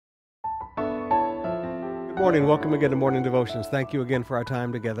Good morning. Welcome again to Morning Devotions. Thank you again for our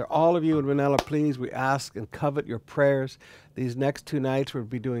time together. All of you in Manila, please, we ask and covet your prayers. These next 2 nights, we'll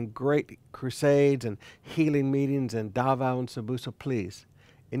be doing great crusades and healing meetings in Davao and Cebu. So please,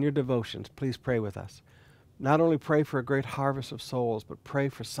 in your devotions, please pray with us. Not only pray for a great harvest of souls, but pray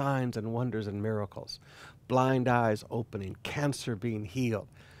for signs and wonders and miracles. Blind eyes opening, cancer being healed.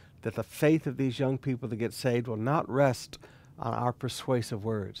 That the faith of these young people to get saved will not rest on our persuasive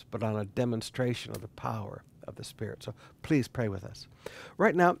words, but on a demonstration of the power of the Spirit. So please pray with us.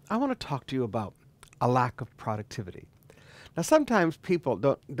 Right now, I want to talk to you about a lack of productivity. Now, sometimes people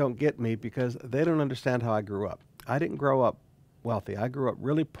don't get me because they don't understand how I grew up. I didn't grow up wealthy. I grew up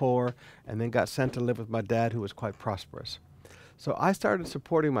really poor and then got sent to live with my dad, who was quite prosperous. So I started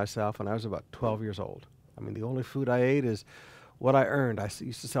supporting myself when I was about 12 years old. I mean, the only food I ate is what I earned. I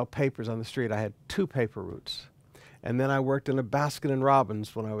used to sell papers on the street. I had 2 paper routes. And then I worked in a Baskin &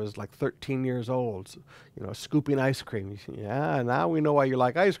 Robbins when I was like 13 years old, scooping ice cream. Yeah, now we know why you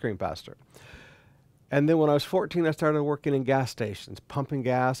like ice cream, Pastor. And then when I was 14, I started working in gas stations, pumping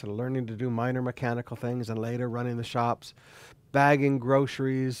gas and learning to do minor mechanical things, and later running the shops, bagging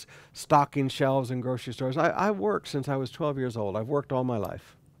groceries, stocking shelves in grocery stores. I worked since I was 12 years old. I've worked all my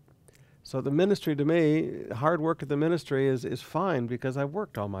life. So the ministry to me, hard work at the ministry is fine because I've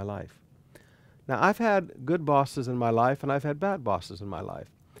worked all my life. Now, I've had good bosses in my life, and I've had bad bosses in my life.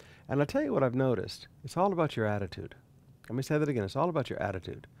 And I'll tell you what I've noticed. It's all about your attitude. Let me say that again. It's all about your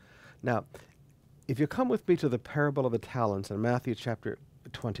attitude. Now, if you come with me to the parable of the talents in Matthew chapter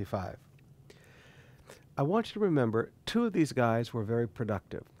 25, I want you to remember 2 of these guys were very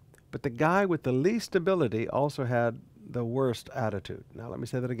productive. But the guy with the least ability also had the worst attitude. Now, let me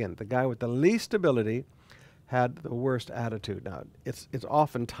say that again. The guy with the least ability had the worst attitude. Now, it's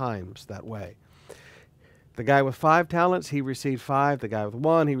oftentimes that way. The guy with 5 talents, he received 5. The guy with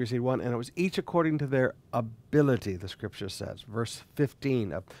 1, he received 1. And it was each according to their ability, the scripture says. Verse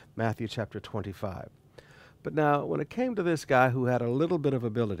 15 of Matthew chapter 25. But now, when it came to this guy who had a little bit of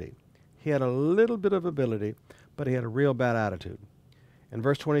ability, he had a little bit of ability, but he had a real bad attitude. In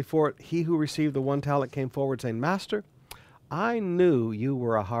verse 24, he who received the 1 talent came forward saying, "Master, I knew you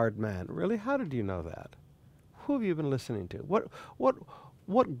were a hard man." Really? How did you know that? Who have you been listening to?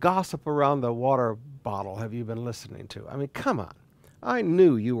 What gossip around the water bottle have you been listening to? I mean, come on. I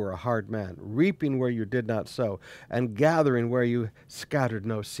knew you were a hard man, reaping where you did not sow, and gathering where you scattered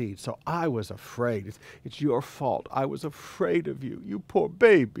no seed. So I was afraid. It's your fault. I was afraid of you, you poor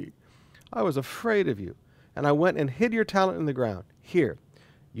baby. I was afraid of you. And I went and hid your talent in the ground. Here,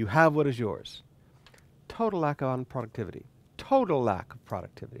 you have what is yours. Total lack of productivity. Total lack of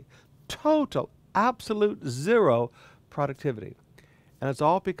productivity. Total, absolute zero productivity. And it's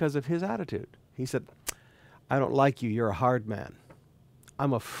all because of his attitude. He said, "I don't like you. You're a hard man.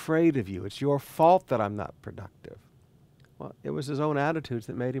 I'm afraid of you. It's your fault that I'm not productive." Well, it was his own attitudes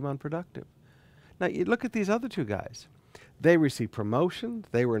that made him unproductive. Now, you look at these other 2 guys. They received promotion.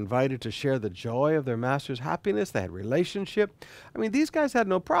 They were invited to share the joy of their master's happiness. They had relationship. I mean, these guys had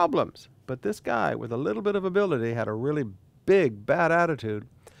no problems. But this guy with a little bit of ability had a really big, bad attitude,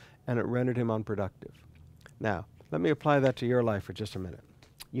 and it rendered him unproductive. Now, let me apply that to your life for just a minute.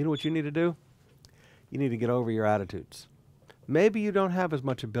 You know what you need to do? You need to get over your attitudes. Maybe you don't have as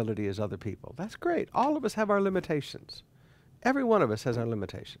much ability as other people. That's great. All of us have our limitations. Every one of us has our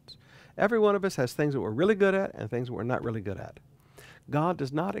limitations. Every one of us has things that we're really good at and things that we're not really good at. God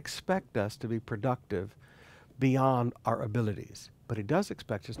does not expect us to be productive beyond our abilities, but He does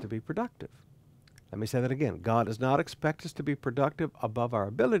expect us to be productive. Let me say that again. God does not expect us to be productive above our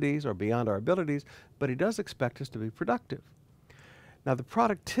abilities or beyond our abilities, but He does expect us to be productive. Now, the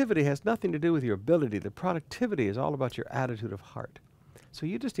productivity has nothing to do with your ability. The productivity is all about your attitude of heart. So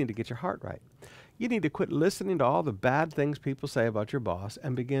you just need to get your heart right. You need to quit listening to all the bad things people say about your boss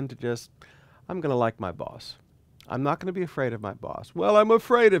and begin to just, I'm going to like my boss. I'm not going to be afraid of my boss. Well, I'm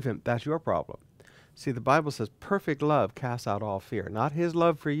afraid of him. That's your problem. See, the Bible says perfect love casts out all fear. Not his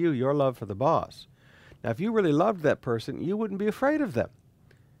love for you, your love for the boss. Now, if you really loved that person, you wouldn't be afraid of them.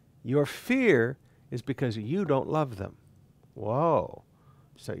 Your fear is because you don't love them. Whoa.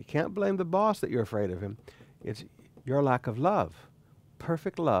 So you can't blame the boss that you're afraid of him. It's your lack of love.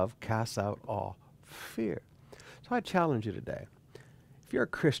 Perfect love casts out all fear. So I challenge you today. If you're a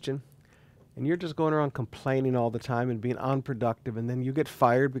Christian and you're just going around complaining all the time and being unproductive, and then you get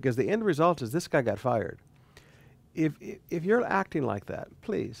fired because the end result is this guy got fired. If you're acting like that,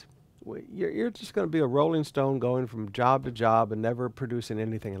 please, you're just going to be a rolling stone going from job to job and never producing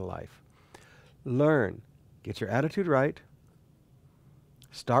anything in life. Learn. Get your attitude right.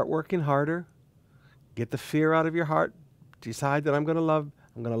 Start working harder. Get the fear out of your heart. Decide that I'm going to love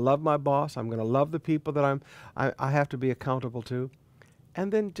I'm going to love my boss. I'm going to love the people that I have to be accountable to.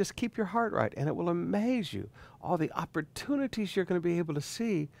 And then just keep your heart right, and it will amaze you all the opportunities you're going to be able to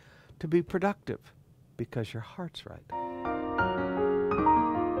see to be productive because your heart's right.